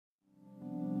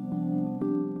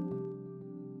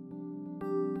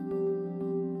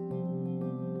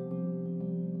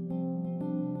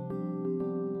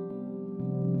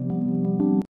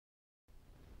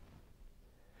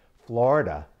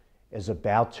Florida is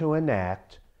about to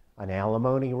enact an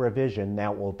alimony revision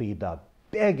that will be the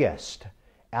biggest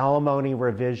alimony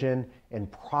revision in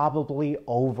probably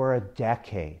over a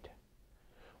decade.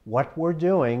 What we're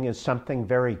doing is something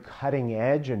very cutting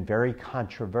edge and very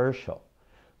controversial.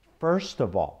 First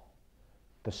of all,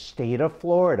 the state of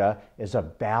Florida is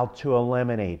about to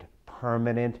eliminate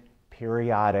permanent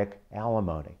periodic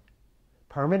alimony.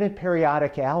 Permanent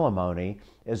periodic alimony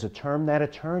is a term that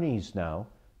attorneys know,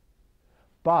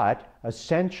 but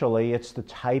essentially it's the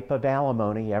type of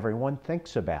alimony everyone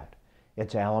thinks about.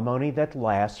 It's alimony that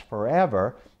lasts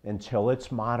forever until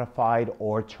it's modified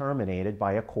or terminated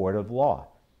by a court of law.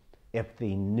 If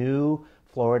the new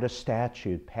Florida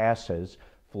statute passes,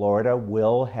 Florida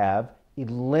will have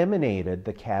eliminated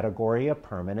the category of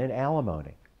permanent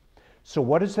alimony. So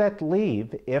what does that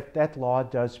leave if that law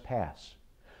does pass?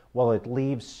 Well, it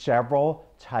leaves several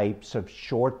types of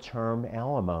short-term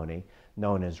alimony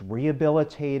known as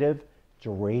rehabilitative,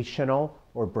 durational,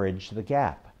 or bridge the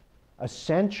gap.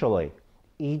 Essentially,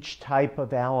 each type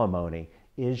of alimony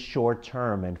is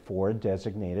short-term and for a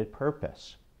designated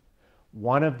purpose.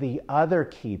 One of the other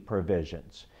key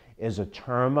provisions is a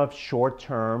term of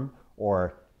short-term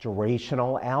or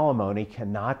durational alimony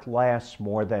cannot last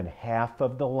more than half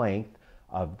of the length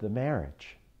of the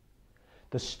marriage.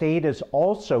 The state is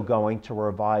also going to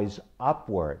revise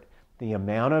upward the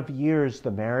amount of years the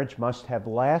marriage must have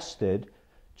lasted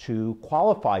to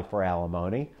qualify for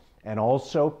alimony, and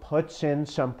also puts in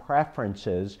some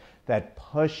preferences that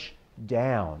push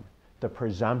down the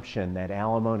presumption that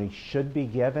alimony should be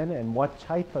given and what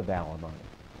type of alimony.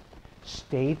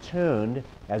 Stay tuned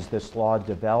as this law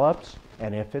develops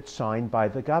and if it's signed by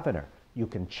the governor. You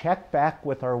can check back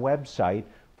with our website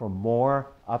for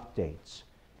more updates.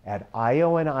 At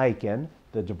IO and Iken,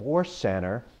 the Divorce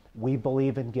Center, we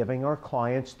believe in giving our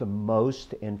clients the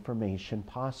most information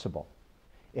possible.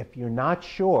 If you're not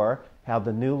sure how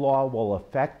the new law will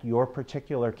affect your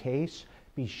particular case,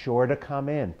 be sure to come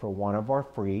in for one of our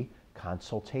free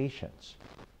consultations.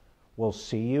 We'll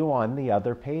see you on the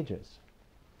other pages.